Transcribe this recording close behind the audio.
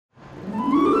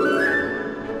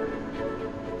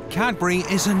Cadbury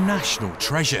is a national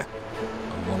treasure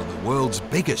and one of the world's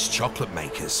biggest chocolate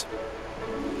makers.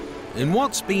 In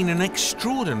what's been an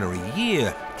extraordinary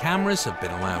year, cameras have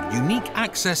been allowed unique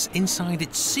access inside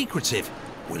its secretive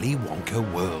Willy Wonka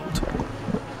world,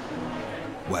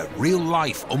 where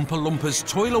real-life Oompa Loompas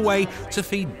toil away to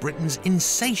feed Britain's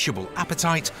insatiable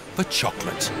appetite for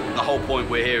chocolate. The whole point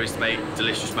we're here is to make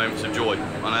delicious moments of joy. I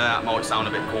know that might sound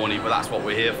a bit corny, but that's what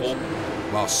we're here for.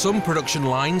 While some production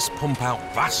lines pump out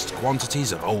vast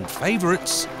quantities of old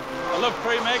favourites, I love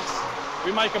cream eggs.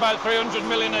 We make about 300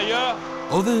 million a year.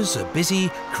 others are busy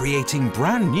creating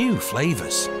brand new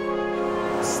flavours.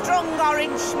 Strong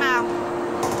orange smell,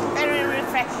 very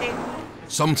refreshing.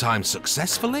 Sometimes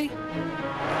successfully,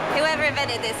 Whoever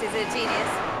invented this is a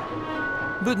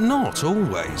genius. but not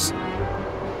always.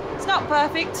 It's not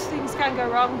perfect, things can go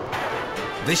wrong.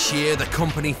 This year, the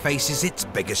company faces its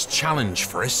biggest challenge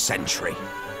for a century: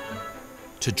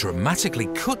 to dramatically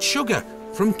cut sugar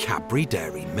from Cadbury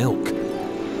dairy milk.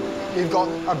 You've got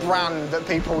a brand that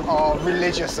people are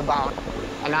religious about,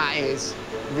 and that is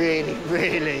really,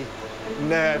 really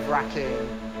nerve-wracking.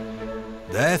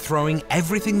 They're throwing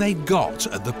everything they've got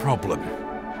at the problem.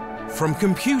 From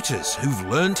computers who've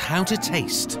learned how to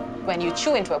taste, When you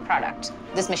chew into a product,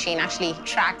 this machine actually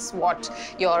tracks what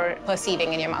you're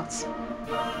perceiving in your mouth.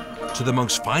 to the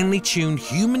most finely tuned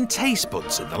human taste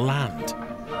buds in the land.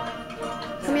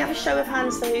 Can we have a show of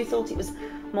hands for who thought it was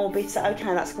more bitter? OK,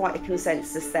 that's quite a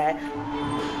consensus there.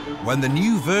 When the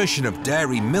new version of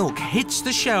dairy milk hits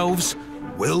the shelves,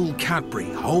 will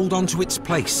Cadbury hold on to its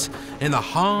place in the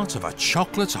heart of a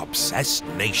chocolate-obsessed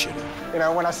nation? You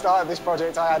know, when I started this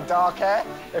project, I had dark hair.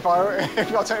 If I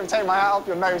take my hat off,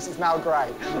 you'll notice it's now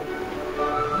grey.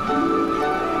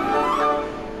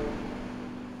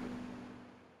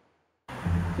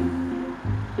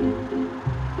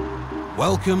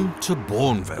 Welcome to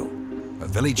Bourneville, a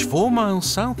village 4 miles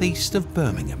southeast of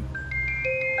Birmingham.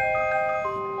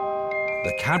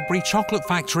 The Cadbury chocolate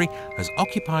factory has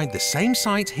occupied the same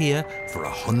site here for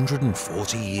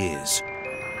 140 years,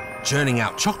 churning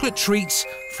out chocolate treats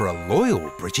for a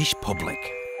loyal British public.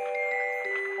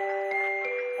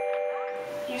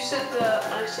 You said the,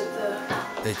 I said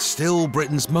the... It's still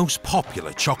Britain's most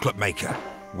popular chocolate maker,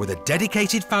 with a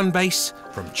dedicated fan base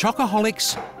from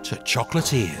chocoholics to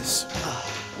chocolatiers.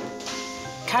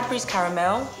 Cadbury's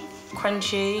caramel,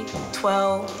 crunchy,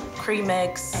 twirl, cream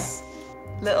eggs,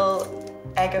 little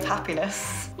egg of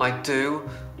happiness. I do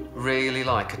really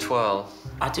like a twirl.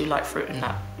 I do like fruit and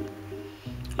nut.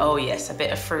 Oh yes, a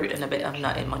bit of fruit and a bit of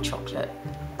nut in my chocolate.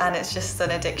 And it's just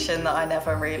an addiction that I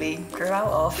never really grew out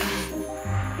of.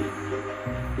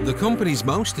 The company's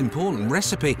most important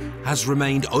recipe has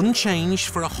remained unchanged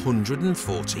for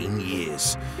 114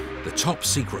 years. The top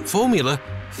secret formula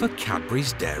for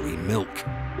Cadbury's dairy milk.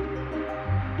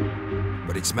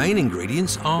 But its main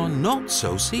ingredients are not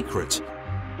so secret: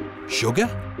 sugar,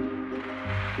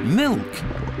 milk,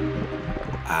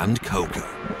 and cocoa.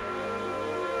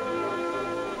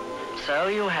 So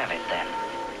you have it then.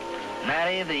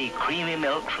 Marry the creamy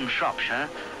milk from Shropshire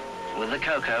with the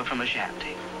cocoa from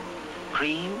Ashanti.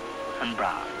 Cream and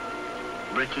brown.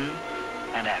 Britain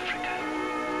and Africa.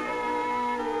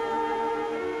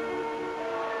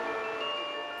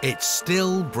 It's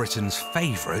still Britain's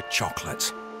favourite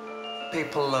chocolate.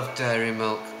 People love dairy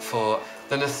milk for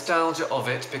the nostalgia of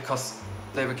it, because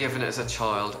they were given it as a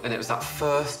child, and it was that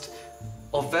first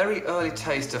or very early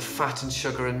taste of fat and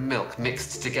sugar and milk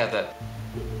mixed together.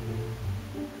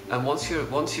 And once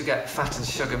you get fat and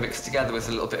sugar mixed together with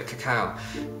a little bit of cacao,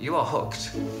 you are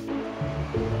hooked.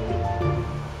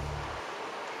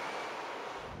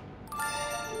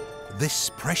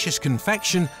 This precious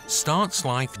confection starts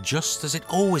life just as it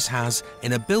always has,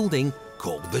 in a building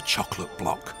called the Chocolate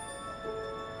Block.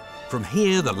 From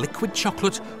here, the liquid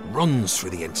chocolate runs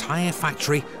through the entire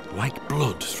factory like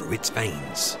blood through its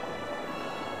veins.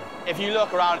 If you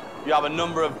look around, you have a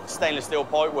number of stainless steel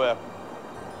pipework.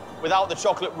 Without the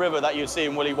chocolate river that you see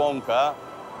in Willy Wonka,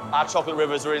 our chocolate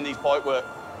rivers are in these pipework.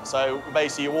 So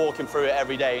basically, you're walking through it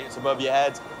every day. It's above your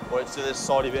head, or it's to the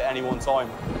side of it at any one time.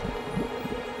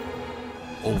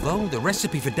 Although the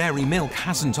recipe for dairy milk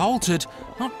hasn't altered,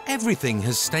 not everything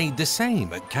has stayed the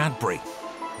same at Cadbury.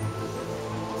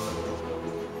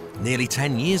 Nearly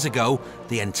 10 years ago,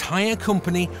 the entire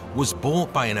company was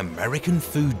bought by an American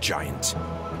food giant.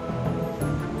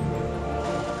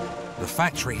 The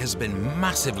factory has been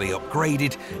massively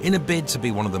upgraded in a bid to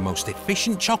be one of the most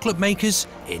efficient chocolate makers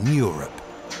in Europe.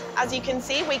 As you can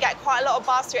see, we get quite a lot of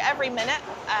bars through every minute,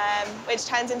 which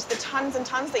turns into the tons and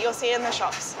tons that you'll see in the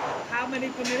shops. How many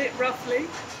per minute, roughly?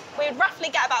 We would roughly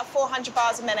get about 400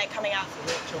 bars a minute coming out.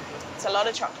 It's a lot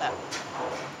of chocolate.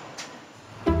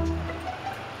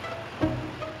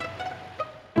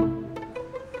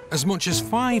 As much as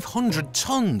 500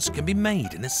 tons can be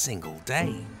made in a single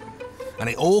day. And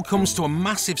it all comes to a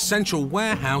massive central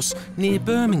warehouse near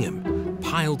Birmingham,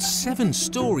 piled 7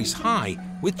 stories high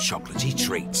with chocolatey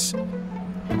treats.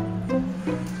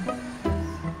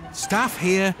 Staff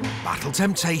here battle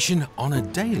temptation on a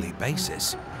daily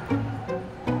basis.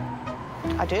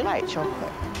 I do like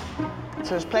chocolate.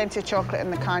 So there's plenty of chocolate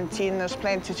in the canteen, there's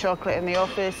plenty of chocolate in the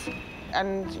office,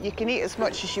 and you can eat as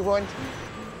much as you want.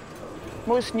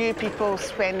 Most new people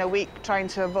spend a week trying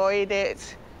to avoid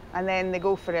it, and then they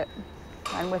go for it.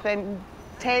 And within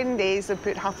 10 days, they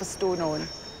put half a stone on.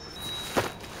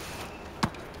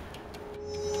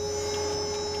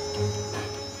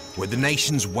 With the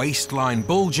nation's waistline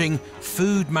bulging,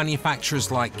 food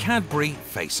manufacturers like Cadbury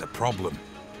face a problem.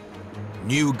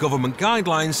 New government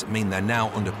guidelines mean they're now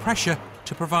under pressure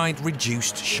to provide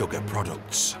reduced sugar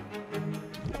products.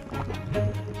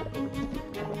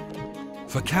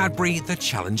 For Cadbury, the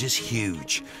challenge is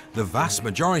huge. The vast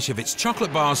majority of its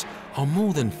chocolate bars are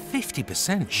more than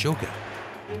 50% sugar.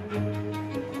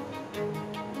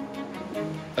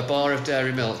 A bar of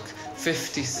dairy milk,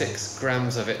 56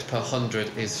 grams of it per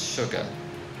 100 is sugar.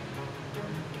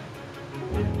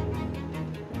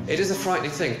 It is a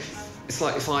frightening thing. It's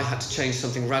like if I had to change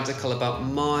something radical about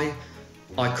my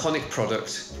iconic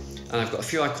product, and I've got a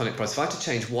few iconic products, if I had to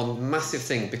change one massive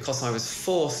thing because I was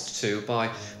forced to by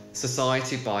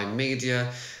society, by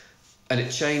media, and it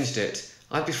changed it,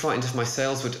 I'd be frightened if my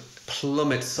sales would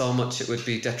plummet so much it would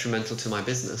be detrimental to my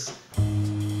business.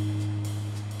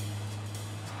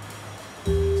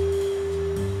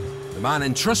 The man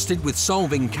entrusted with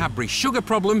solving Cadbury's sugar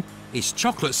problem is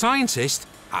chocolate scientist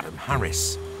Adam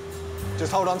Harris.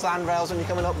 Just hold on to the handrails when you're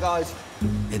coming up, guys.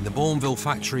 In the Bourneville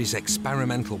factory's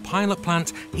experimental pilot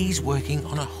plant, he's working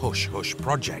on a hush-hush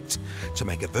project to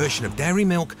make a version of dairy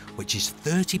milk which is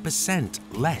 30%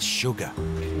 less sugar.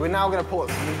 We're now going to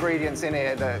put some ingredients in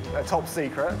here that are top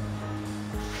secret.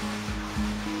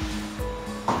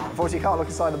 Unfortunately, you can't look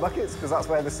inside the buckets because that's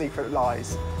where the secret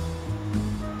lies.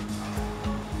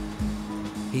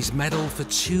 He's meddled for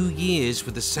 2 years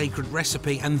with the sacred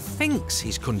recipe and thinks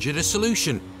he's conjured a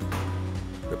solution,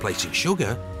 replacing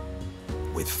sugar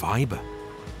with fibre.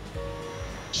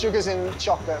 Sugar's in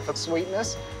chocolate for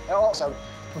sweetness. It also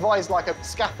provides like a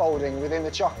scaffolding within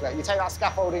the chocolate. You take that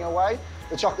scaffolding away,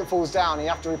 the chocolate falls down, and you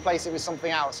have to replace it with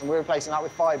something else, and we're replacing that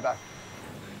with fibre.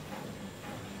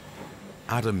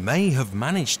 Adam may have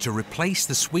managed to replace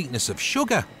the sweetness of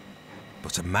sugar,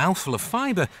 but a mouthful of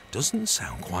fibre doesn't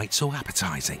sound quite so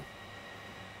appetising.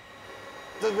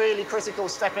 The really critical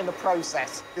step in the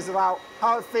process is about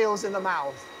how it feels in the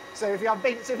mouth. So if you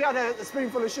had a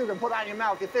spoonful of sugar and put that in your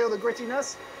mouth, you feel the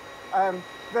grittiness,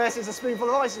 versus a spoonful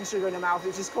of icing sugar in your mouth,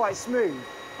 which is quite smooth.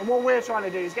 And what we're trying to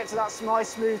do is get to that nice,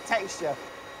 smooth texture.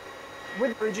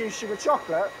 With reduced sugar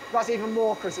chocolate, that's even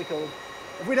more critical.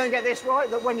 If we don't get this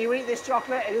right, that when you eat this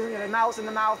chocolate, it isn't going to melt in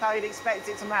the mouth how you'd expect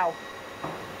it to melt.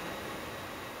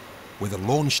 With a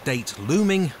launch date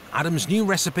looming, Adam's new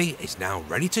recipe is now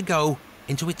ready to go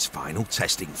into its final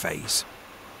testing phase.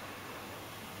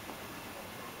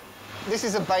 This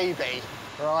is a baby,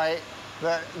 right,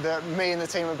 that me and the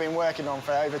team have been working on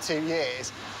for over 2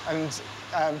 years. And,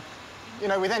 you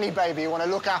know, with any baby, you want to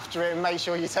look after it and make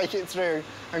sure you take it through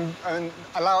and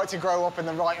allow it to grow up in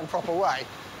the right and proper way.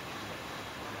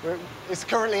 It's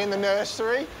currently in the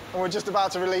nursery, and we're just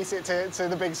about to release it to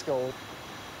the big school.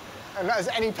 And as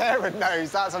any parent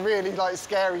knows, that's a really,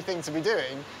 scary thing to be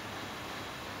doing.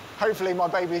 Hopefully my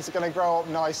baby's going to grow up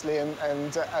nicely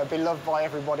and be loved by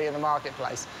everybody in the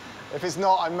marketplace. If it's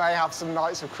not, I may have some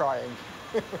nights of crying.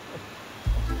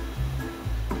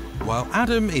 While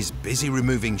Adam is busy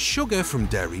removing sugar from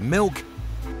dairy milk,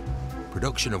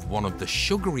 production of one of the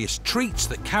sugariest treats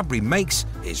that Cadbury makes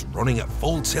is running at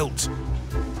full tilt.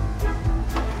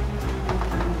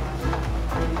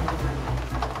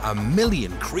 $1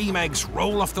 million cream eggs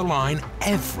roll off the line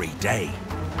every day.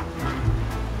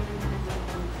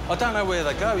 I don't know where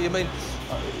they go. I mean,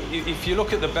 if you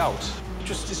look at the belt,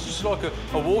 it's just like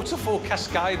a waterfall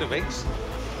cascade of eggs.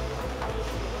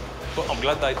 But I'm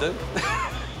glad they do.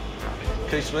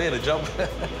 Keeps me in a job.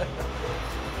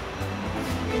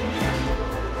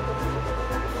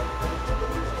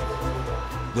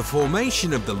 The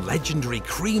formation of the legendary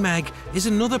cream egg is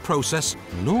another process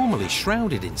normally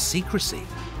shrouded in secrecy.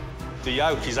 The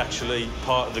yolk is actually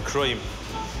part of the cream,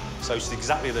 so it's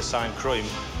exactly the same cream,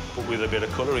 but with a bit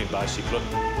of colouring, basically.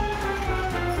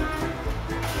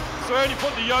 So we only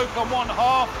put the yolk on one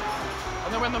half,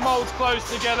 and then when the moulds close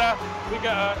together, we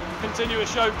get a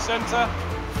continuous yolk centre.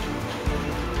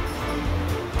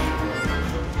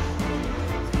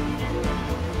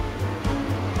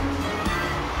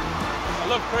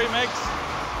 love cream eggs.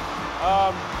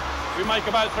 We make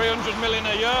about 300 million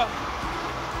a year.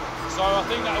 So I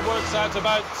think that works out to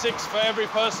about 6 for every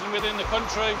person within the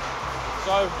country.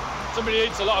 So somebody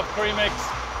eats a lot of cream eggs.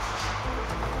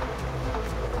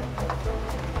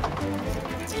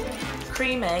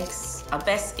 Cream eggs are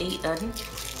best eaten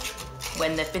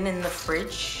when they've been in the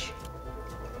fridge.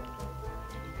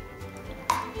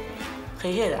 Can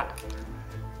you hear that?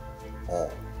 Oh,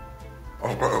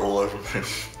 I've got it all over me.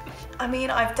 I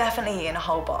mean, I've definitely eaten a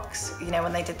whole box. You know,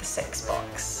 when they did the 6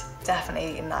 box,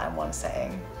 definitely eaten that in one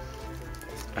sitting.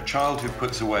 A child who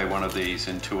puts away one of these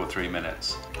in 2 or 3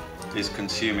 minutes is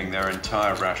consuming their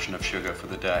entire ration of sugar for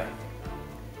the day.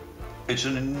 It's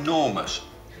an enormous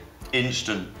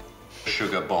instant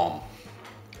sugar bomb.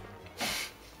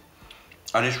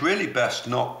 And it's really best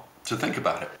not to think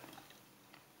about it.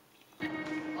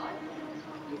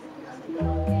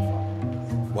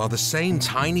 While the same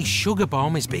tiny sugar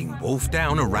bomb is being wolfed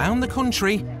down around the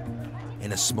country,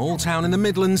 in a small town in the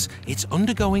Midlands, it's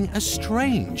undergoing a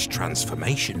strange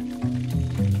transformation.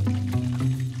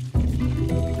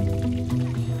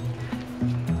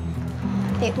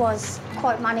 It was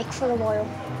quite manic for a while.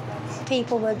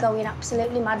 People were going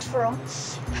absolutely mad for them.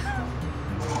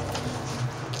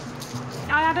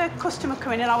 I had a customer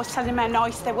come in and I was telling them how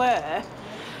nice they were,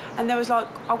 and they was like,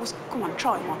 come on,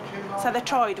 try one. So they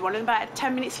tried one, and about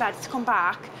 10 minutes later to come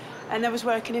back, and they was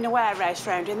working in a warehouse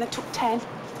round it, and they took 10.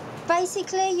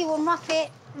 Basically, you unwrap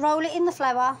it, roll it in the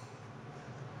flour,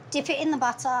 dip it in the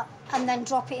batter, and then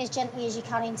drop it as gently as you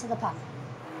can into the pan.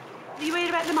 You hear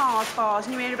about the Mars bars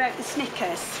and you hear about the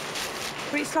Snickers,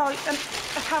 but it's like a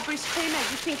Cadbury's cream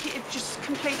egg. You think it'd just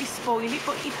completely spoil it,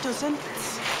 but it doesn't.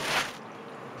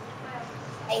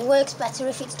 It works better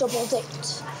if it's double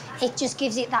dipped. It just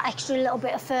gives it that extra little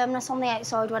bit of firmness on the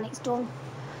outside when it's done.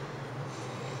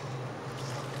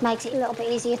 Makes it a little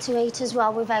bit easier to eat as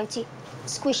well without it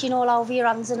squishing all over your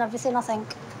hands and everything, I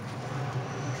think.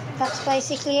 That's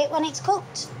basically it when it's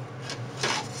cooked.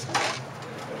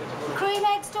 Cream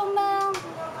eggs done now.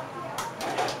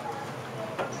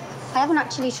 I haven't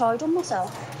actually tried them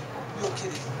myself.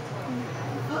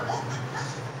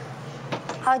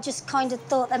 I just kind of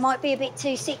thought they might be a bit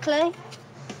too sickly.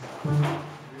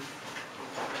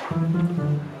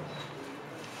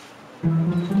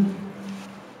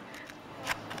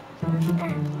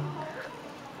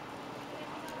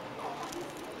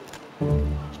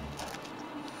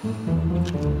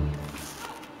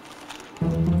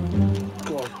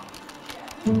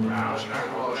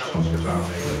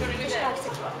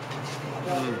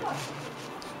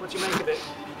 What do you make of it?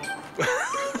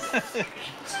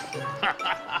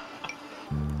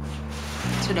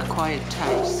 It's an acquired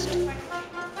taste.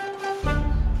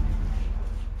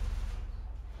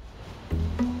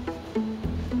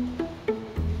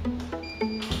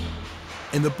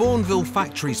 In the Bourneville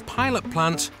factory's pilot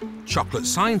plant, chocolate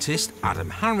scientist Adam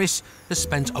Harris has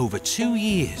spent over 2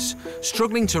 years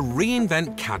struggling to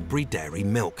reinvent Cadbury dairy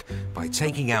milk by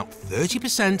taking out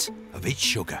 30% of its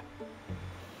sugar.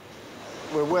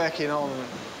 We're working on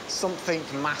something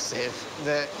massive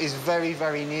that is very,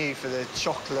 very new for the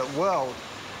chocolate world.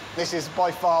 This is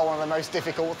by far one of the most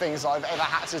difficult things I've ever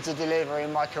had to deliver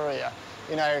in my career.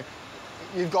 You know,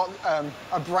 you've got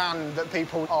a brand that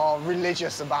people are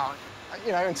religious about.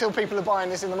 You know, until people are buying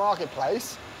this in the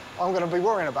marketplace, I'm going to be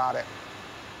worrying about it.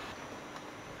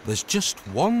 There's just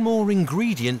one more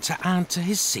ingredient to add to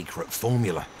his secret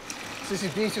formula. This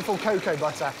is beautiful cocoa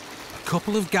butter. A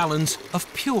couple of gallons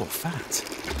of pure fat.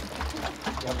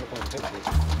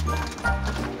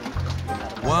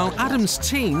 While Adam's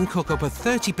team cook up a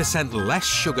 30% less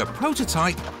sugar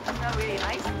prototype,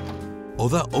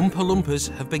 other Oompa Loompas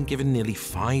have been given nearly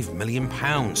 £5 million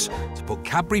to put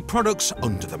Cadbury products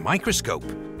under the microscope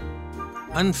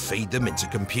and feed them into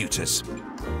computers.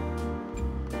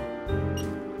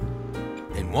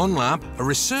 In one lab, a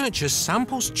researcher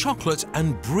samples chocolate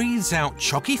and breathes out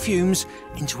chalky fumes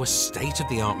into a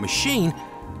state-of-the-art machine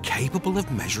capable of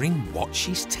measuring what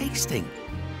she's tasting.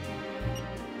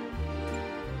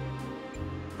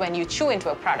 When you chew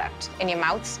into a product in your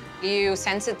mouth, you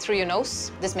sense it through your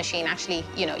nose. This machine actually,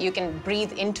 you can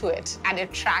breathe into it and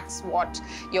it tracks what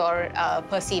you're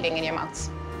perceiving in your mouth.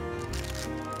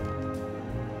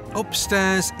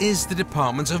 Upstairs is the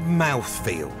department of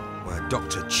mouthfeel, where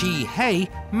Dr. Chi Hay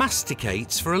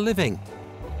masticates for a living.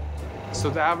 So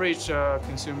the average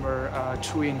consumer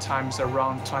chewing time is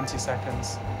around 20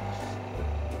 seconds.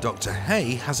 Dr.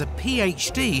 Hay has a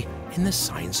PhD in the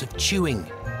science of chewing.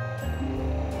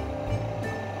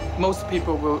 Most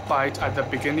people will bite at the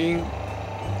beginning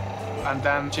and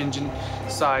then changing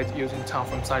side, using tongue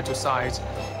from side to side.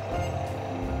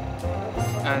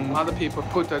 and other people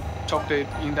put the chocolate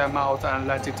in their mouth and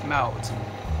let it melt.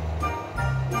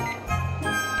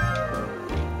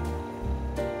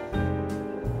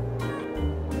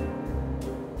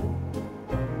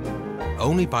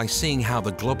 Only by seeing how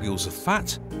the globules of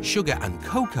fat, sugar and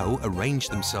cocoa arrange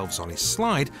themselves on his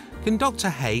slide can Dr.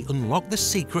 Hay unlock the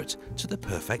secret to the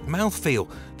perfect mouthfeel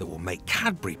that will make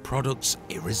Cadbury products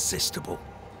irresistible.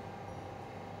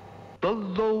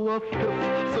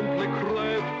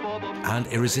 And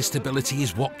irresistibility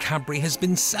is what Cadbury has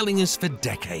been selling us for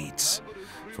decades.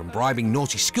 From bribing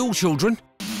naughty schoolchildren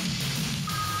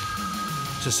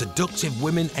to seductive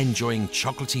women enjoying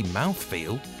chocolatey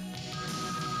mouthfeel,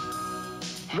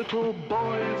 Little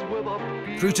boys with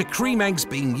a through to cream eggs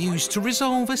being used to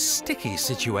resolve a sticky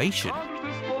situation.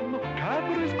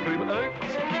 Cadbury's cream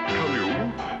eggs.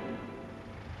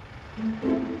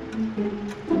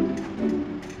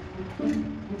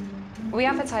 We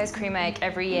advertise cream egg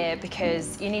every year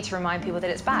because you need to remind people that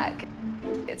it's back.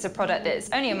 It's a product that's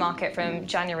only in market from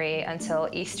January until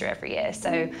Easter every year,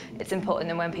 so it's important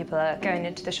that when people are going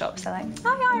into the shops, they're like,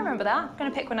 oh yeah, I remember that. I'm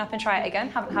going to pick one up and try it again.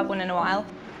 Haven't had one in a while.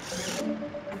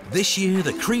 This year,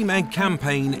 the Cream Egg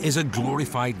campaign is a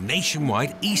glorified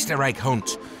nationwide Easter egg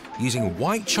hunt, using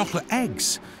white chocolate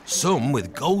eggs, some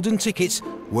with golden tickets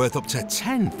worth up to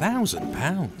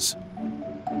 £10,000.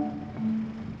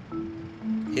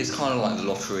 It's kind of like the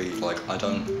lottery. Like, I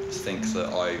don't think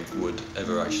that I would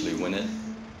ever actually win it.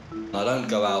 I don't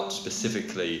go out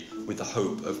specifically with the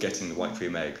hope of getting the white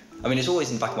cream egg. I mean, it's always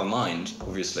in the back of my mind,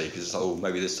 obviously, because it's like, oh,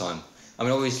 maybe this time. I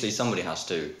mean, obviously somebody has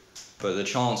to, but the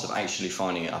chance of actually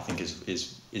finding it, I think,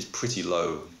 is pretty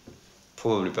low.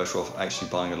 Probably better off actually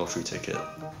buying a lottery ticket.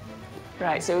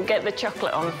 Right, so we'll get the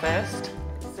chocolate on first.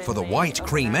 For the white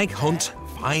cream egg hunt,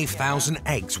 5,000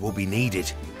 eggs will be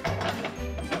needed.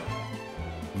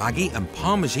 Maggie and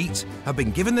Parmesan have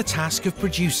been given the task of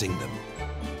producing them.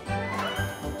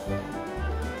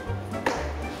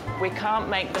 We can't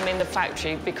make them in the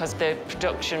factory because the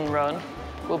production run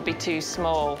will be too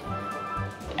small.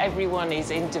 Everyone is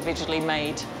individually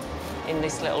made in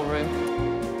this little room.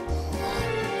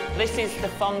 This is the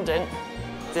fondant,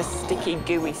 the sticky,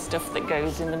 gooey stuff that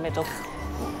goes in the middle.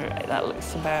 Right, that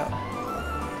looks about...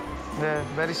 They're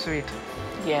very sweet.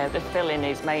 Yeah, the filling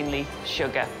is mainly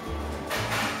sugar.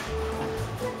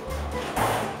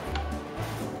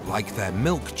 Like their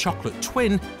milk chocolate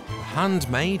twin, the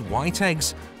handmade white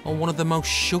eggs are one of the most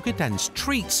sugar-dense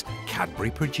treats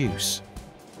Cadbury produce.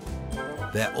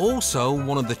 They're also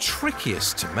one of the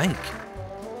trickiest to make.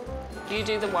 You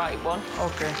do the white one.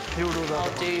 Okay, you do that.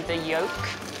 I'll do the yolk.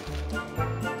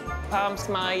 Palm's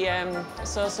my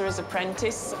sorcerer's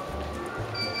apprentice.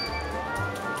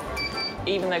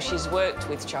 Even though she's worked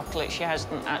with chocolate, she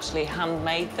hasn't actually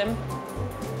handmade them.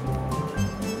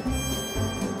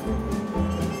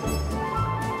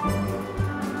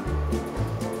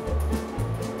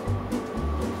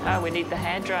 Oh, we need the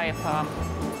hairdryer, Palm.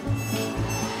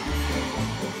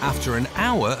 After an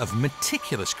hour of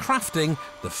meticulous crafting,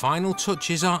 the final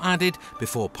touches are added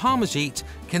before Parmesan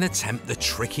can attempt the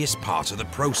trickiest part of the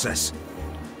process.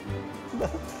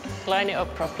 Line it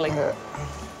up properly.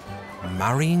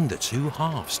 Marrying the two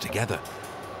halves together.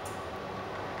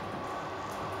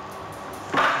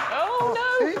 Oh,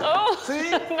 no! Oh, see?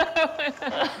 No.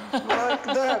 Like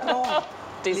that, no.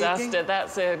 Disaster, Leaking.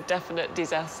 that's a definite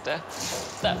disaster.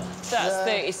 That's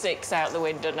 36 out the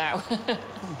window now.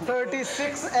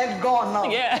 36 egg gone now.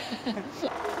 Yeah.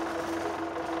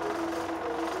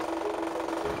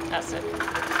 That's it.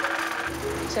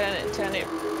 Turn it.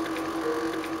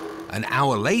 An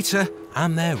hour later,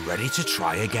 and they're ready to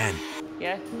try again.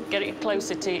 Yeah, get it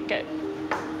closer to you. Get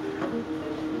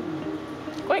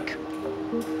quick.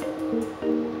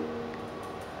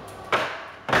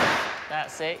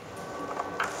 That's it.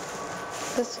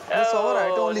 That's all right.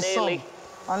 Only nearly.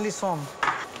 some. Only some.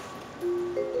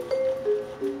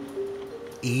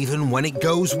 Even when it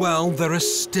goes well, there are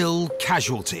still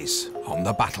casualties on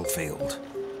the battlefield.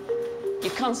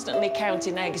 You're constantly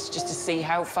counting eggs just to see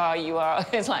how far you are.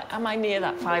 It's like, am I near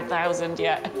that 5,000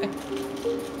 yet?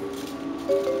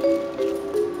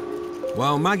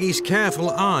 While Maggie's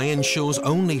careful eye ensures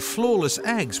only flawless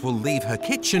eggs will leave her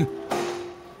kitchen,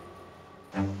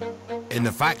 in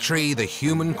the factory, the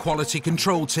human quality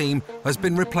control team has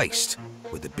been replaced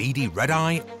with the beady red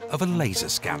eye of a laser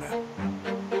scanner.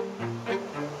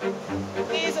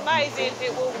 It is amazing.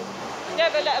 It will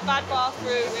never let a bad bar through.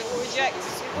 It will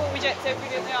reject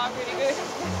everything. They are really good.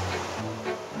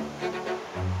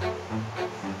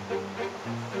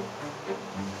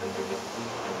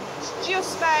 It's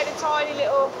just made a tiny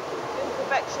little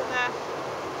imperfection there.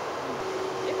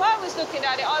 If I was looking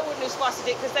at it, I wouldn't have spotted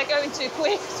it because they're going too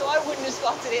quick, so I wouldn't have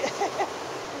spotted it.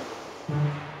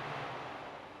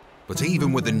 But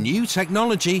even with the new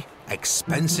technology,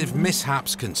 expensive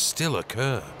mishaps can still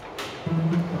occur. So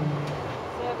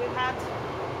we've had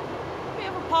a bit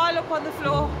of a pile up on the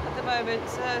floor at the moment,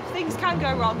 so things can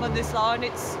go wrong on this line.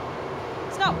 It's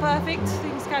not perfect,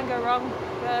 things can go wrong.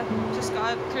 Just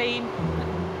got to clean.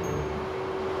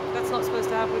 That's not supposed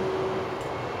to happen.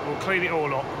 We'll clean it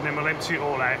all up and then we'll empty it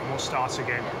all out and we'll start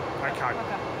again. Okay.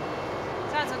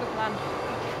 Sounds like a plan.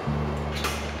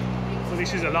 So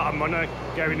this is a lot of money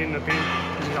going in the bin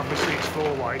because obviously it's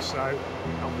four-way, so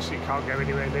obviously it can't go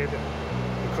anywhere near the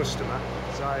customer.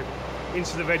 So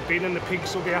into the red bin and the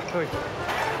pigs will be happy.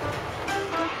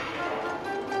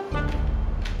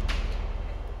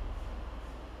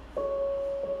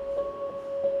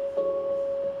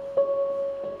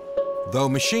 Though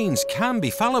machines can be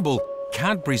fallible,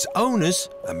 Cadbury's owners,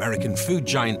 American food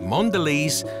giant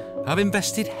Mondelez, have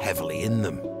invested heavily in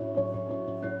them.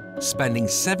 Spending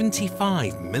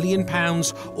 £75 million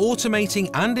automating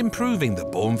and improving the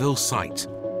Bourneville site.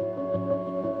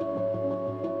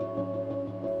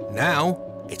 Now,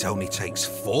 it only takes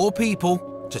 4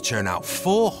 people to churn out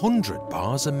 400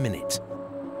 bars a minute.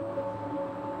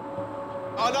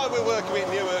 I know we're working with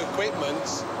newer equipment,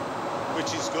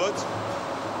 which is good.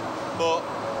 But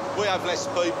we have less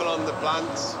people on the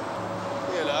plant.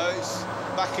 You know,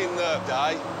 back in the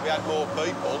day, we had more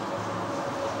people,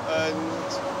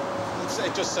 and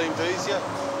it just seemed easier.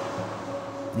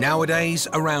 Nowadays,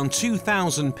 around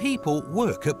 2,000 people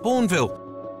work at Bourneville.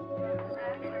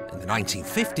 In the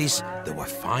 1950s, there were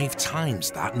 5 times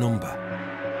that number.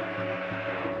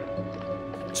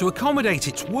 To accommodate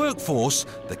its workforce,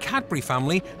 the Cadbury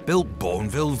family built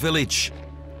Bourneville Village,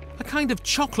 a kind of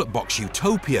chocolate box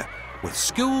utopia, with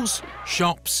schools,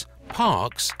 shops,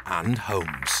 parks and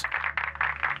homes.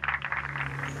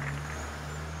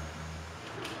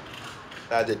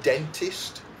 They had a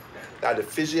dentist, they had a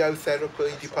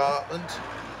physiotherapy department,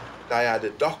 they had a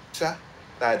doctor,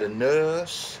 they had a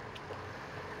nurse.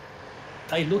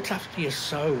 They looked after you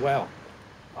so well.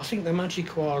 I think the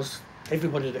magic was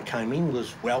everybody that came in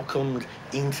was welcomed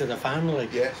into the family.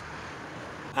 Yes.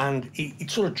 And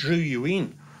it sort of drew you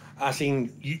in. As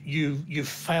in, you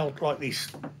felt like this,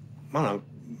 I don't know,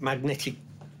 magnetic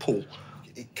pull.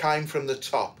 It came from the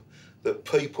top that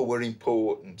people were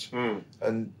important,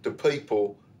 and the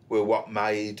people were what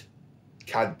made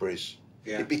Cadbury's.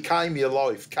 Yeah. It became your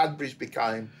life. Cadbury's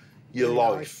became your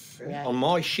life. Yeah. On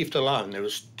my shift alone, there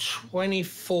was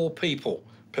 24 people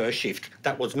per shift.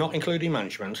 That was not including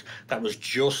management. That was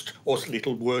just us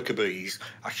little worker bees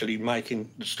actually making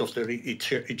the stuff that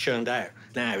it churned out.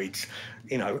 Now it's,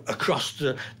 you know, across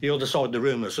the other side of the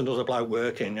room there's another bloke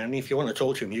working, and if you want to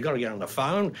talk to him, you've got to get on the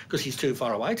phone because he's too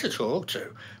far away to talk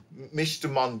to. Mr.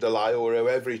 Mondelez, or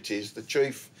whoever it is, the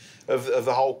chief of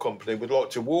the whole company, would like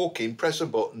to walk in, press a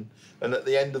button, and at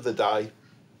the end of the day,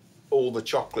 all the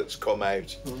chocolates come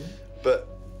out.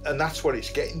 And that's what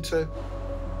it's getting to.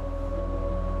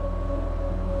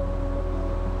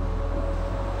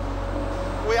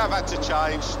 We have had to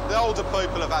change. The older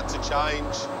people have had to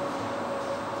change.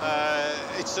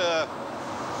 It's a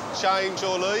change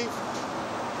or leave.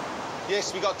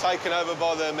 Yes, we got taken over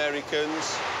by the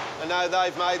Americans, and now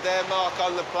they've made their mark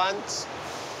on the plant,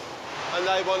 and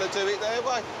they want to do it their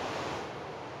way.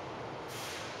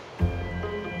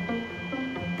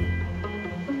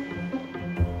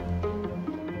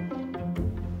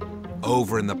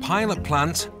 Over in the pilot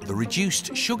plant, the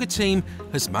reduced sugar team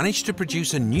has managed to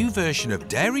produce a new version of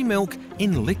dairy milk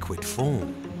in liquid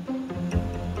form.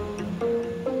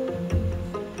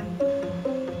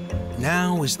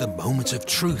 Now is the moment of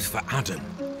truth for Adam.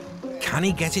 Can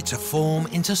he get it to form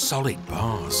into solid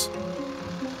bars?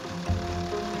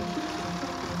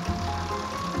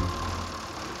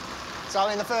 So, I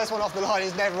mean, the first one off the line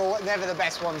is never the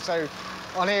best one. So,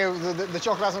 on here, the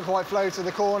chocolate hasn't quite flowed to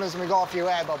the corners, and we've got a few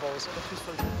air bubbles.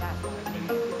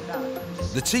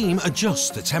 The team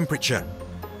adjusts the temperature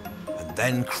and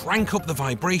then crank up the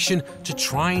vibration to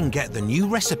try and get the new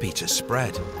recipe to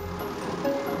spread.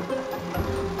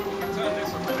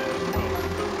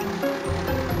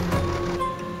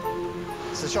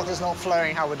 So the chocolate's not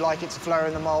flowing how we'd like it to flow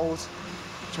in the mould,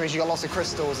 which means you've got lots of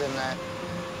crystals in there.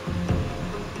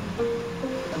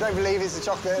 I don't believe it's the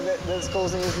chocolate that's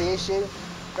causing us the issue,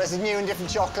 but it's a new and different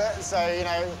chocolate, so, you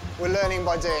know, we're learning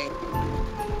by doing.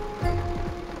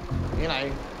 You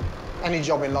know, any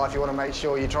job in life, you want to make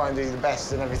sure you try and do the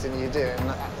best in everything you do,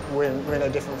 and we're no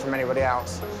different from anybody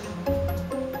else.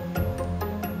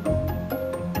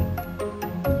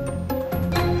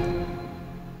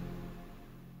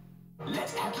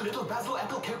 Let's add a little basil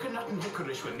apple coconut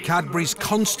Cadbury's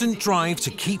constant drive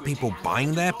to keep people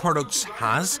buying their products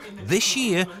has, this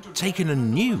year, taken a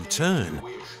new turn.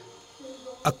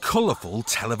 A colourful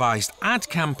televised ad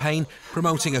campaign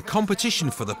promoting a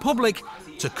competition for the public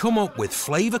to come up with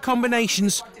flavour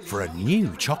combinations for a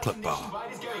new chocolate bar.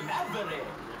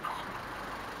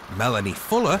 Melanie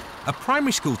Fuller, a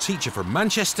primary school teacher from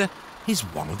Manchester, is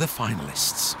one of the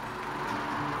finalists.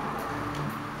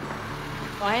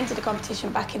 I entered a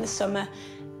competition back in the summer,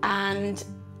 and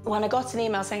when I got an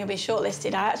email saying I'd be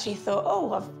shortlisted, I actually thought,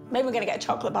 oh, maybe I'm going to get a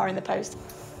chocolate bar in the post.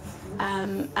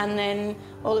 And then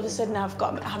all of a sudden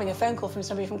I'm having a phone call from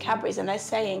somebody from Cadbury's, and they're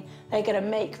saying they're going to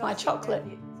make my chocolate.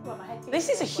 This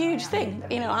is a huge thing.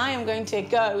 You know, I am going to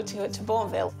go to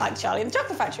Bourneville, like Charlie in the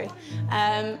Chocolate Factory,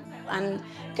 and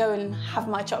go and have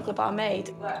my chocolate bar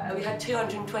made. We had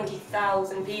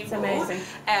 220,000 people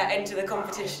enter the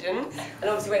competition, and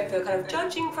obviously went through a kind of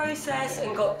judging process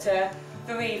and got to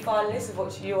 3 finalists, of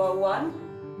which you are one.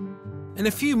 In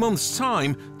a few months'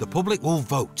 time, the public will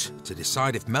vote to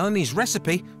decide if Melanie's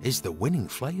recipe is the winning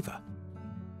flavour.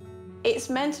 It's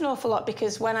meant an awful lot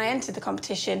because when I entered the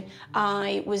competition,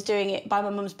 I was doing it by my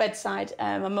mum's bedside.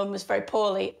 My mum was very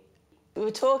poorly. We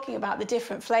were talking about the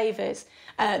different flavours.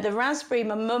 The raspberry,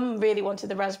 my mum really wanted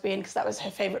the raspberry in because that was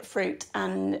her favourite fruit,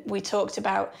 and we talked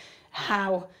about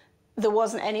how there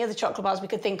wasn't any other chocolate bars we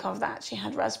could think of that actually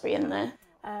had raspberry in there.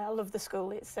 I love the school.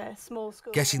 It's a small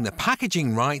school. Getting the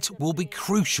packaging right will be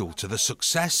crucial to the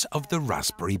success of the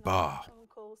raspberry bar.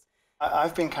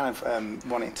 I've been kind of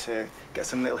wanting to get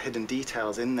some little hidden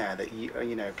details in there that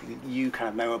you kind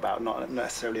of know about, not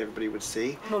necessarily everybody would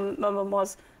see. My mum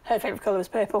was, her favourite colour was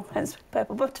purple, hence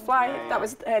purple butterfly. Yeah. That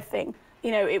was her thing.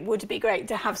 You know, it would be great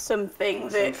to have something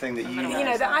that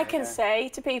that I can say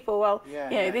to people. Well,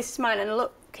 this is mine, and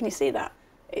look, can you see that?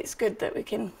 It's good that we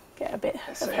can get a bit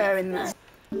of her in there.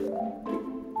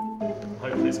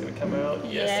 Hopefully it's going to come out.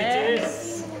 Yes, it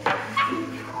is.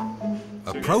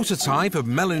 A prototype of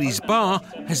Melanie's bar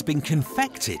has been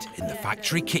confected in the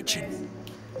factory kitchen.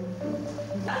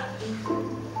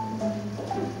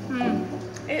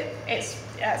 It's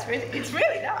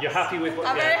really nice. You're happy with what?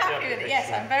 I'm very happy with it.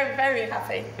 Yes, I'm very, very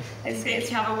happy. Did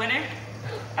you have a winner?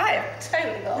 I am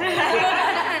totally got it.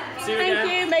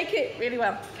 Thank you. Make it really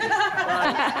well.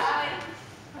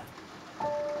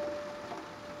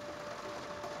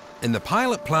 In the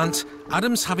pilot plant,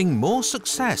 Adam's having more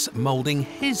success moulding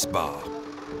his bar.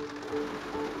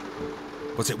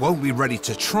 But it won't be ready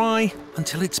to try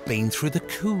until it's been through the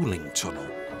cooling tunnel.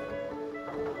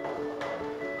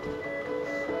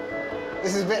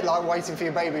 This is a bit like waiting for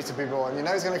your baby to be born. You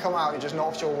know it's going to come out, you're just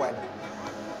not sure when.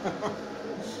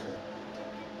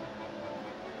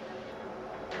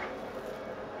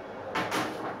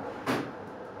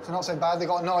 It's not so bad. They've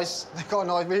got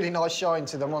a really nice shine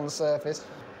to them on the surface.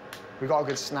 We've got a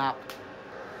good snap.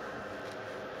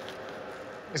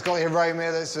 It's got the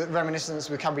aroma that's reminiscent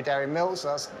with Cadbury Dairy Milk,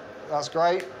 so that's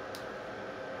great.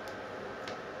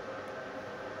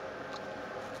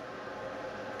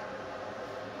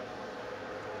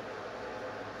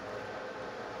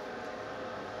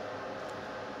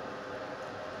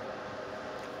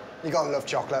 You gotta love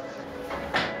chocolate.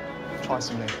 Try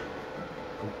some new.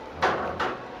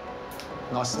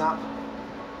 Nice snap.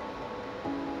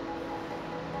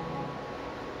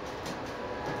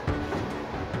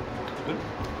 Good.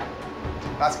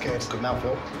 That's good. Good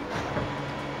mouthfeel.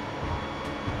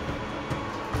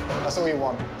 That's all you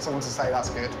want. Someone to say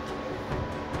that's good.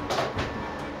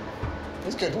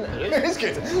 It's good, isn't it? It is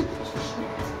good.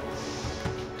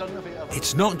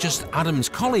 It's not just Adam's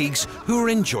colleagues who are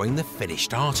enjoying the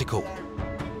finished article.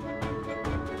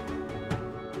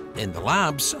 In the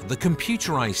labs, the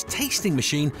computerised tasting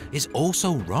machine is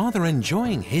also rather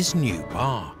enjoying his new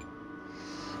bar.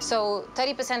 So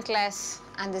 30% less,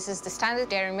 and this is the standard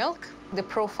dairy milk. The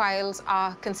profiles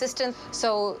are consistent,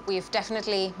 so we've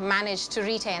definitely managed to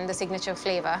retain the signature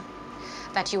flavour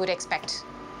that you would expect.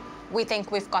 We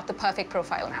think we've got the perfect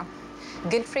profile now.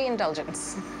 Guilt-free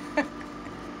indulgence.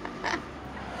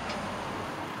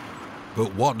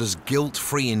 But what does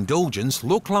guilt-free indulgence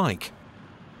look like?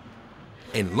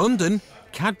 In London,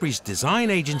 Cadbury's design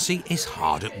agency is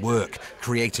hard at work,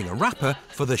 creating a wrapper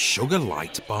for the Sugar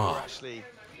Light bar.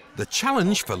 The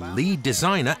challenge for lead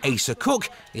designer Asa Cook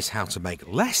is how to make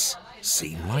less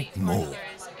seem like more.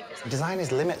 Design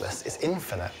is limitless, it's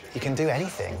infinite. You can do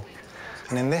anything.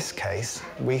 And in this case,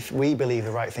 we believe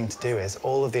the right thing to do is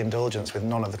all of the indulgence with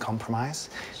none of the compromise.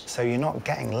 So you're not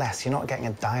getting less, you're not getting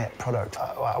a diet product.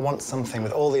 I want something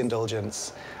with all the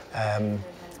indulgence,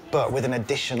 but with an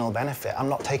additional benefit. I'm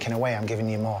not taking away, I'm giving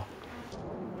you more.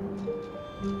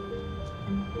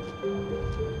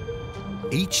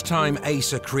 Each time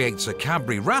Asa creates a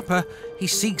Cadbury wrapper, he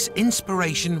seeks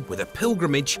inspiration with a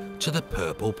pilgrimage to the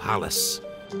Purple Palace.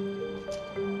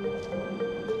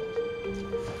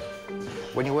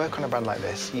 When you work on a brand like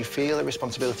this, you feel a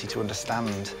responsibility to understand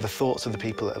the thoughts of the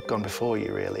people that have gone before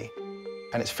you, really.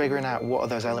 And it's figuring out what are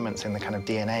those elements in the kind of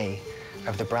DNA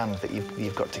of the brand that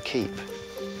you've got to keep.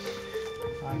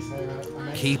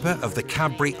 Keeper of the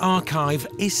Cadbury archive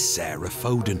is Sarah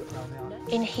Foden.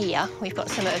 In here, we've got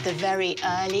some of the very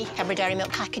early Cadbury Dairy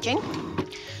Milk packaging.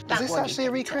 Is this actually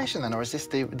a recreation then, or is this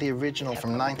the original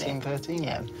from 1913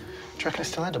 then? Do you reckon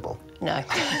it's still edible? No.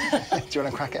 Do you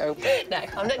want to crack it open? No,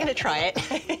 I'm not going to try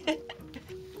it.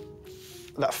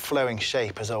 That flowing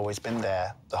shape has always been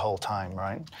there the whole time,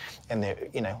 right? In the,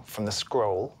 you know, from the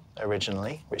scroll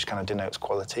originally, which kind of denotes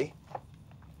quality,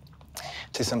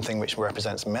 to something which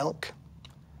represents milk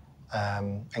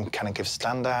and kind of gives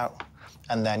standout.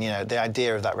 And then, you know, the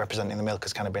idea of that representing the milk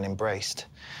has kind of been embraced.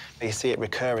 You see it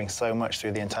recurring so much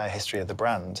through the entire history of the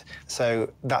brand. So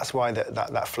that's why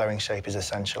that flowing shape is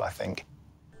essential, I think.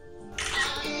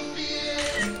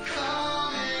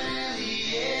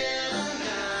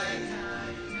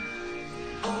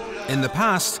 In the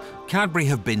past, Cadbury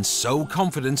have been so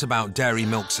confident about dairy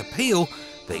milk's appeal,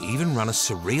 they even ran a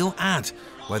surreal ad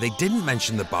where they didn't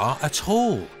mention the bar at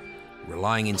all,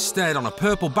 relying instead on a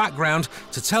purple background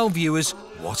to tell viewers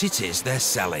what it is they're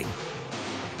selling.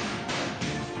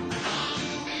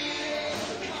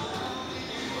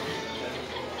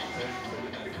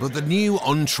 But the new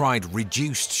untried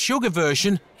reduced sugar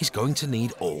version is going to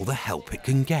need all the help it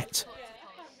can get.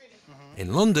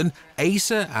 In London,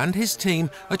 Asa and his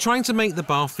team are trying to make the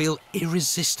bar feel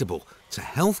irresistible to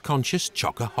health-conscious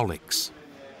chocoholics.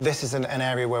 This is an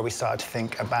area where we started to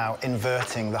think about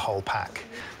inverting the whole pack,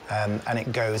 and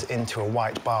it goes into a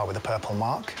white bar with a purple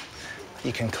mark.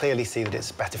 You can clearly see that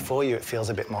it's better for you. It feels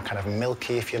a bit more kind of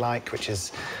milky, if you like, which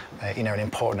is, you know, an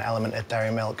important element of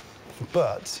dairy milk.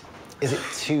 But is it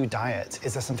too diet?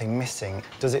 Is there something missing?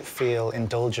 Does it feel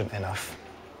indulgent enough?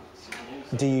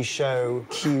 Do you show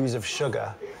cues of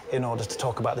sugar in order to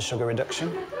talk about the sugar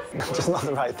reduction? Just not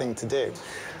the right thing to do.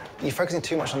 You're focusing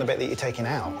too much on the bit that you're taking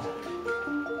out.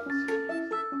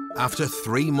 After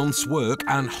 3 months' work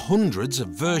and hundreds of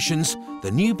versions,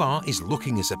 the new bar is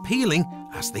looking as appealing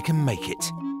as they can make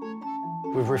it.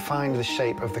 We've refined the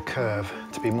shape of the curve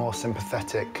to be more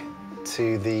sympathetic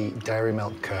to the dairy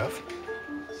milk curve.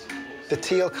 The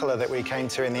teal colour that we came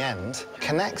to in the end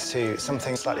connects to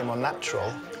something slightly more natural,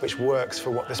 which works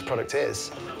for what this product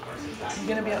is. You're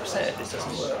going to be upset if this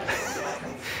doesn't work.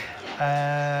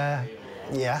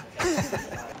 Yeah.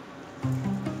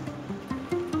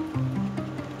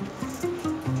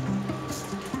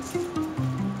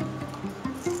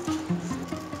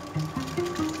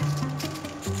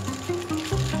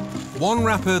 One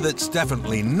wrapper that's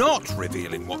definitely not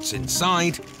revealing what's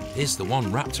inside is the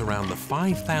one wrapped around the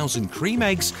 5,000 cream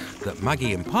eggs that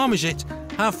Maggie and Parmesan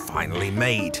have finally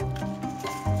made.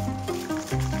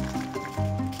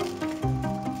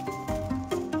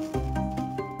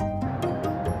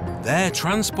 They're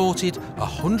transported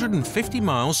 150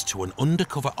 miles to an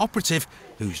undercover operative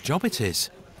whose job it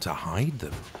is to hide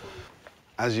them.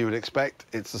 As you would expect,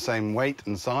 it's the same weight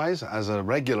and size as a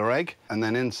regular egg, and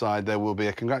then inside there will be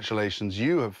a congratulations,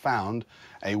 you have found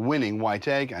a winning white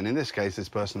egg, and in this case, this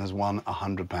person has won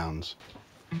 £100.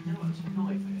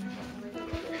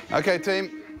 OK,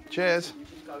 team, cheers.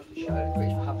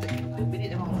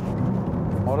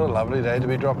 What a lovely day to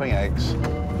be dropping eggs.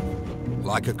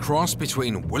 Like a cross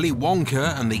between Willy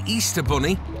Wonka and the Easter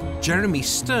Bunny, Jeremy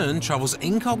Stern travels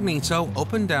incognito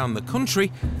up and down the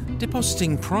country,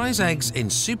 depositing prize eggs in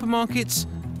supermarkets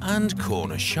and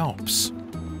corner shops.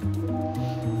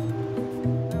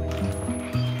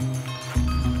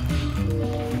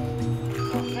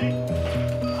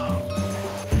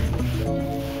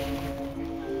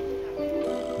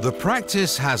 The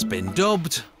practice has been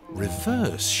dubbed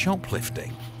reverse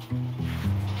shoplifting.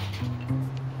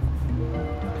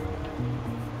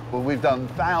 Well, we've done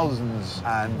thousands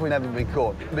and we've never been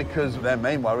caught because their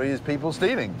main worry is people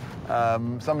stealing.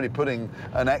 Somebody putting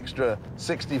an extra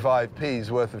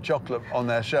 65p's worth of chocolate on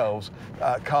their shelves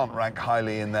can't rank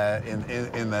highly in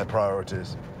their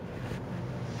priorities.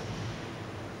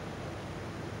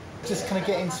 Just kind of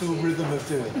get into a rhythm of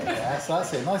doing it, yeah? So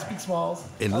that's it, nice big smiles.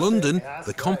 In London,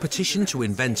 the competition to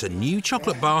invent a new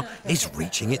chocolate bar is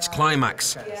reaching its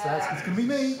climax. It's going to be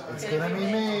me, it's going to be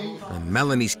me. And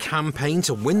Melanie's campaign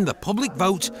to win the public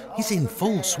vote is in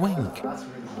full swing.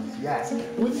 Yes,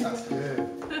 that's good.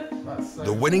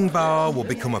 The winning bar will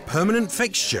become a permanent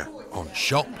fixture on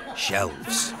shop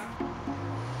shelves.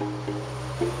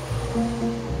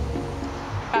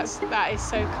 That is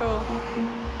so cool.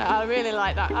 I really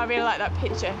like that. I really like that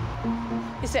picture.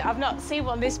 You see, I've not seen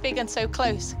one this big and so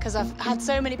close because I've had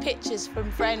so many pictures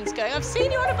from friends going, I've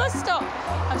seen you on a bus stop.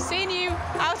 I've seen you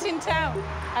out in town.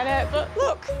 And, but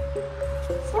look,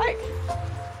 it's like,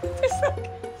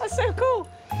 that's so cool.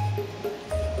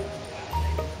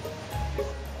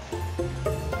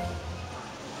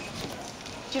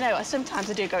 Do you know, sometimes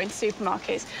I do go into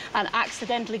supermarkets and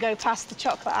accidentally go past the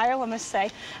chocolate aisle, I must say,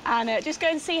 and just go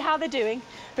and see how they're doing.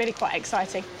 Really quite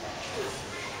exciting.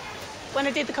 When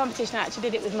I did the competition, I actually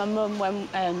did it with my mum when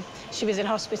she was in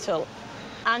hospital.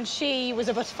 And she was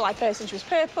a butterfly person, she was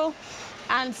purple.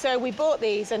 And so we bought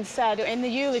these and said, in the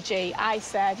eulogy, I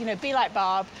said, you know, be like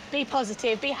Barb, be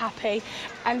positive, be happy.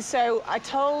 And so I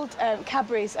told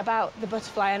Cadbury's about the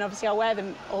butterfly, and obviously I wear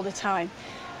them all the time.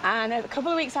 And a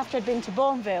couple of weeks after I'd been to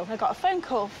Bourneville, I got a phone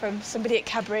call from somebody at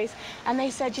Cadbury's, and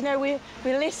they said, you know, we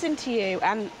listened to you,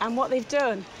 and what they've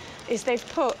done is they've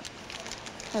put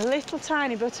a little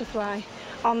tiny butterfly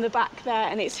on the back there,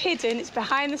 and it's hidden, it's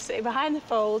behind the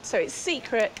fold, so it's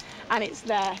secret, and it's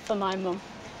there for my mum.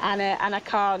 And I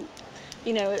can't,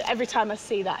 you know, every time I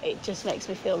see that, it just makes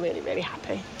me feel really, really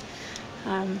happy.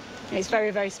 It's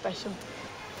very, very special.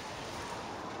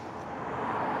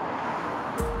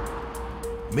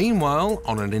 Meanwhile,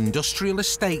 on an industrial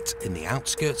estate in the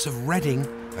outskirts of Reading,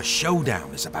 a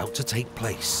showdown is about to take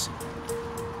place.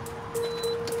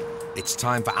 It's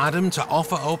time for Adam to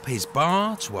offer up his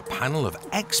bar to a panel of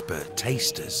expert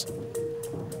tasters.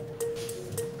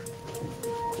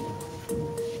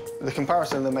 The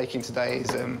comparison they're making today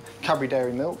is Cadbury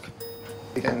Dairy Milk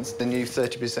against the new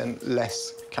 30%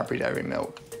 less Cadbury Dairy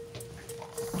Milk.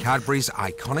 Cadbury's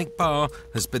iconic bar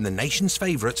has been the nation's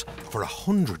favourite for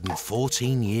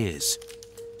 114 years.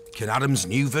 Can Adam's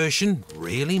new version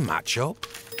really match up?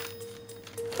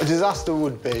 A disaster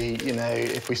would be, you know,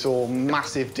 if we saw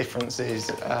massive differences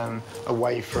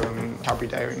away from Cadbury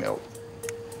Dairy Milk.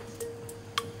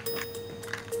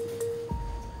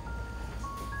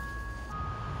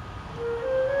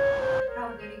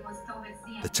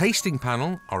 The tasting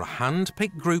panel are a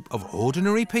hand-picked group of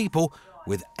ordinary people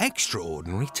with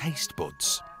extraordinary taste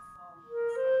buds.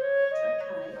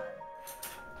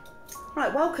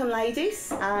 Right, welcome ladies.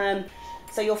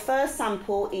 So your first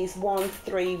sample is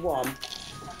 131.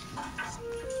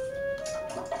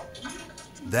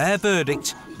 Their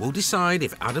verdict will decide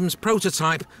if Adam's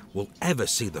prototype will ever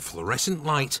see the fluorescent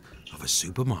light of a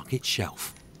supermarket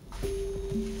shelf.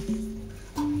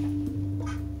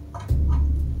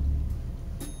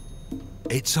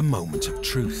 It's a moment of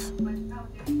truth.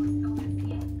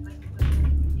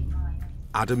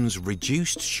 Adam's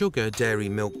reduced sugar dairy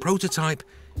milk prototype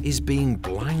is being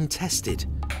blind tested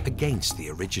against the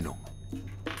original.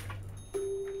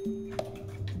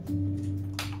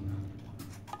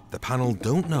 The panel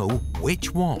don't know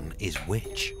which one is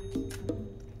which.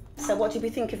 So what did we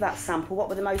think of that sample? What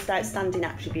were the most outstanding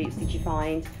attributes did you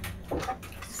find?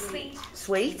 Sweet.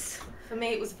 Sweet. For me,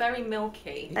 it was very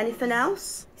milky. Anything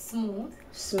else? Smooth.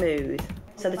 Smooth.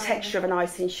 So the texture of an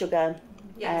icing sugar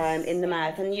Yes. in the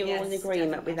mouth, and you're all in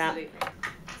agreement with that?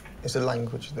 It's a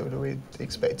language that we'd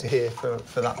expect to hear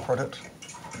for that product.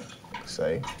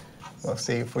 So we'll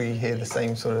see if we hear the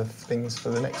same sort of things for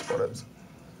the next product.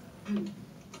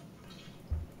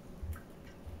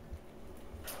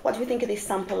 What do we think of this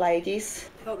sample, ladies?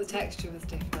 I thought the texture was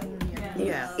different.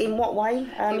 Yeah. In what way,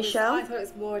 Michelle? I thought it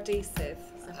was more adhesive.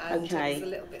 And Okay. It was a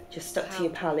little bit just stuck to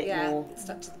your palate more. Yeah, it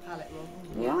stuck to the palate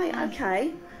more. Right, okay.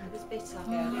 It was bitter.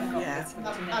 Yeah.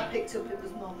 I picked up it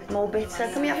was more bitter. More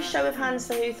bitter. Can we have a show of hands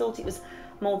for who thought it was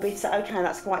more bitter? Okay,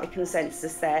 that's quite a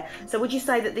consensus there. So would you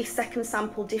say that this second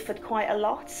sample differed quite a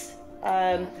lot?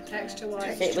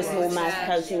 Texture-wise. It was more mouth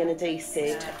coating and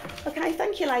adhesive. Okay,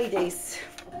 thank you, ladies.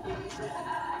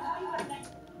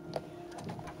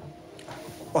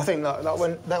 I think that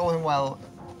went well,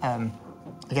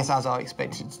 I guess, as I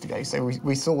expected it to go. So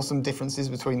we saw some differences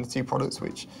between the two products,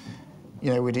 which,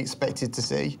 you know, we'd expected to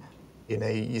see. You know,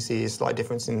 you see a slight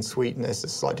difference in sweetness, a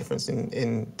slight difference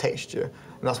in texture,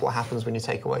 and that's what happens when you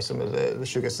take away some of the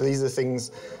sugar. So these are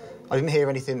things, I didn't hear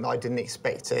anything that I didn't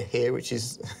expect to hear, which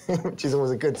is which is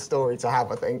always a good story to have,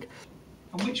 I think.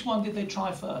 And which one did they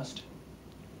try first?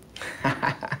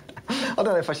 I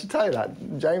don't know if I should tell you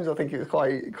that, James. I think it was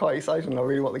quite exciting. I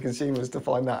really want the consumers to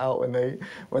find that out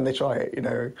when they try it, you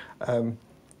know.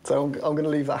 So I'm going to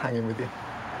leave that hanging with you.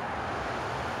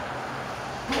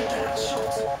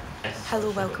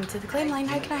 Hello, welcome to the claim line.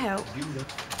 How can I help?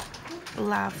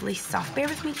 Lovely stuff. Bear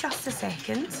with me just a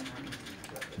second.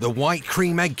 The White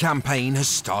Cream Egg campaign has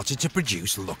started to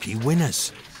produce lucky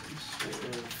winners.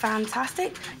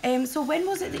 Fantastic. So when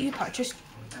was it that you purchased?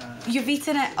 You've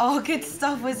eaten it. Oh, good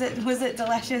stuff. Was it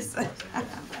delicious?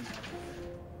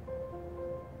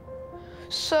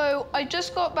 So I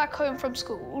just got back home from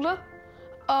school,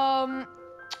 from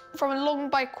a long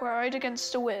bike ride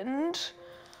against the wind.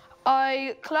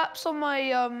 I collapsed on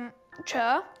my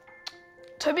chair.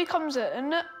 Toby comes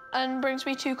in and brings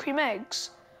me 2 cream eggs.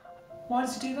 Why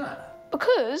does he do that?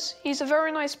 Because he's a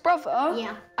very nice brother.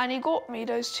 Yeah. And he got me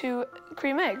those 2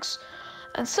 cream eggs.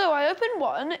 And so I opened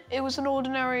one. It was an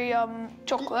ordinary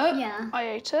chocolate. Yeah. I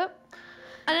ate it.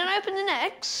 And then I opened the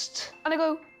next, and I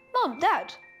go, Mum,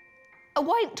 Dad, a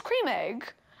white cream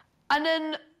egg. And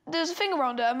then there's a thing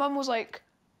around it, and Mum was like,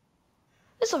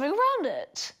 there's something around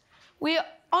it. We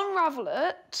unravel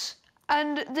it,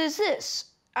 and there's this.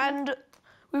 And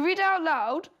we read it out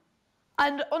loud,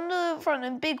 and on the front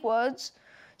in big words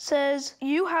says,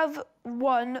 you have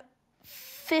won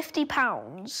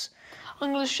 £50.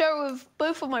 I'm going to share it with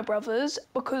both of my brothers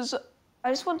because I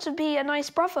just want to be a nice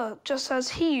brother, just as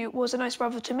he was a nice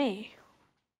brother to me.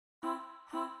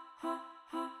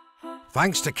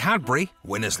 Thanks to Cadbury,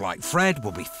 winners like Fred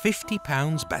will be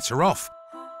 £50 better off.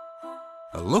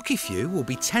 A lucky few will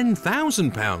be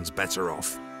 £10,000 better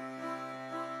off.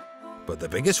 But the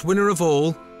biggest winner of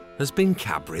all has been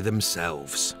Cadbury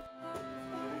themselves.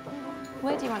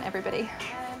 Where do you want everybody?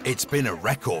 It's been a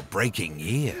record-breaking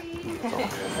year.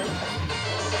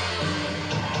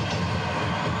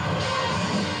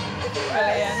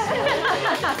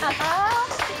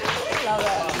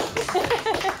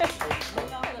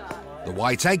 The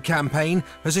White Egg campaign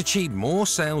has achieved more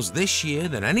sales this year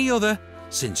than any other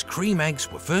since cream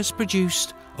eggs were first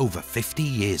produced over 50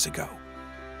 years ago.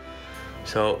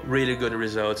 So really good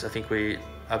results. I think we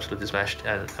absolutely smashed,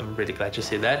 and I'm really glad to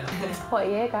see that. What a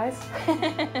year, guys.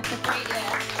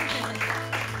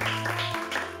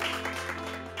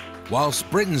 Whilst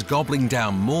Britain's gobbling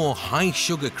down more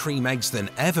high-sugar cream eggs than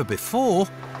ever before,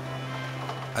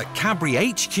 at Cadbury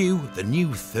HQ, the new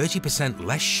 30%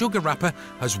 less sugar wrapper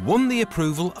has won the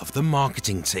approval of the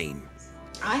marketing team.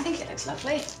 I think it looks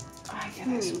lovely. I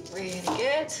think it's really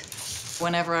good.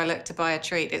 Whenever I look to buy a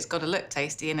treat, it's got to look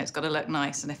tasty and it's got to look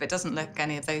nice. And if it doesn't look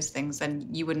any of those things, then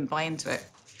you wouldn't buy into it.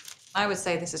 I would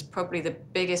say this is probably the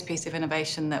biggest piece of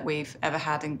innovation that we've ever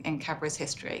had in Cadbury's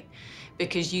history,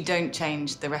 because you don't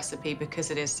change the recipe because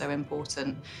it is so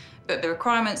important. But the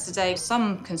requirements today,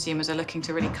 some consumers are looking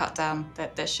to really cut down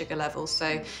their sugar levels,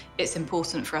 so it's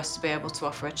important for us to be able to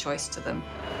offer a choice to them.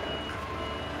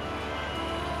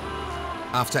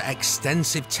 After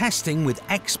extensive testing with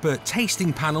expert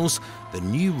tasting panels, the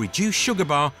new reduced sugar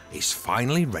bar is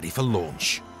finally ready for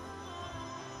launch.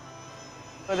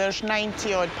 Well, there's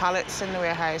 90-odd pallets in the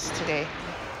warehouse today.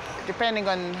 Depending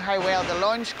on how well the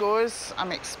launch goes,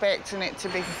 I'm expecting it to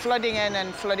be flooding in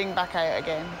and flooding back out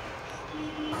again.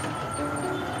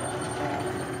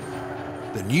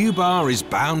 The new bar is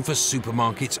bound for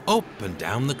supermarkets up and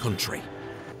down the country.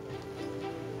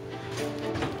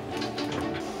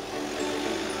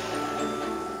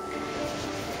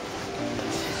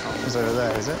 It's over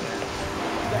there, is it?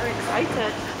 Very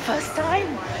excited. First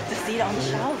time to see it on the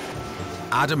shelf.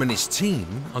 Adam and his team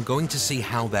are going to see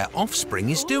how their offspring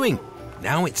is doing.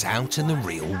 Now it's out in the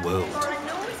real world.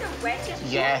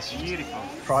 Yes, beautiful.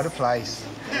 Pride of place.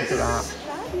 Look at that.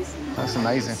 That's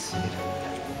amazing.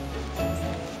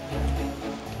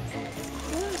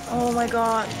 Oh my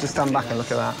God. Just stand back and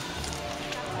look at that.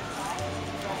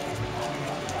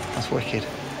 That's wicked.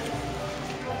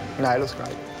 No, it looks great.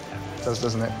 It does,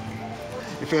 doesn't it?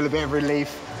 You feel a bit of relief.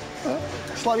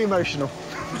 Slightly emotional.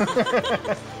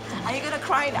 Are you gonna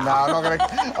cry now? No,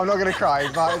 I'm not gonna cry.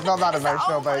 It's not that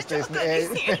emotional, but it's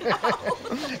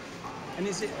And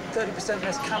is it 30%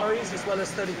 less calories as well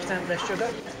as 30% less sugar?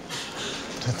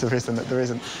 There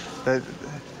isn't.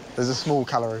 There's a small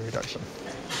calorie reduction.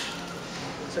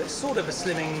 So it's sort of a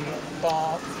slimming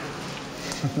bar.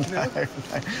 No.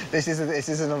 This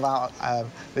isn't about.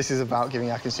 This is about giving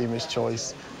our consumers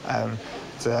choice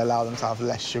to allow them to have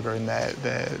less sugar in their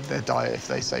diet if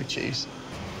they so choose.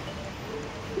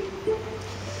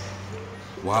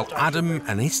 While Adam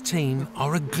and his team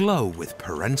are aglow with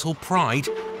parental pride,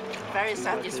 Very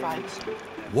satisfied.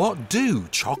 what do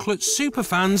chocolate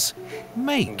superfans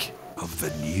make of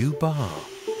the new bar?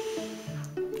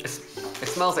 It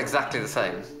smells exactly the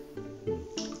same.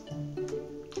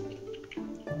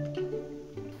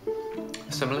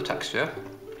 Similar texture.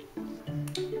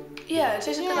 Yeah, it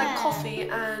tastes a bit like coffee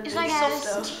and It's like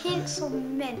softer. has hints of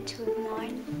mint with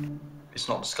mine. It's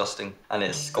not disgusting, and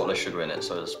it's got less sugar in it,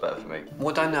 so it's better for me.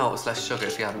 Would I know it was less sugar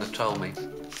if you hadn't have told me?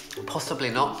 Possibly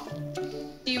not.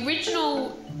 The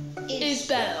original is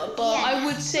better, but I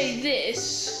would say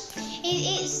this.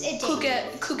 It's It's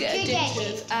addictive. Could get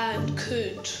addictive and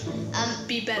could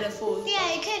be better for.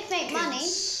 Yeah, it could make money.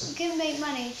 kids. It could make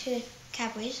money to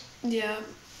Cadbury's. Yeah.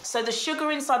 So the sugar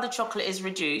inside the chocolate is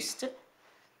reduced.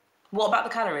 What about the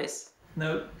calories?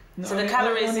 No. So the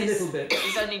calories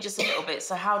is only just a little bit.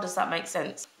 So how does that make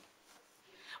sense?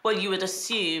 Well, you would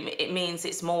assume it means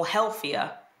it's more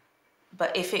healthier,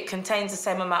 but if it contains the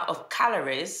same amount of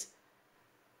calories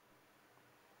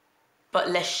but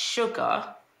less sugar,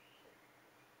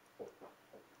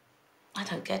 I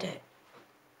don't get it.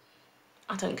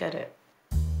 I don't get it.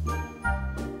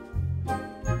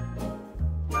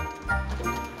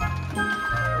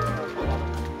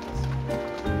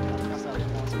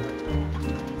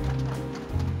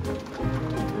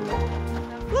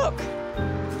 Look,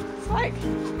 it's like,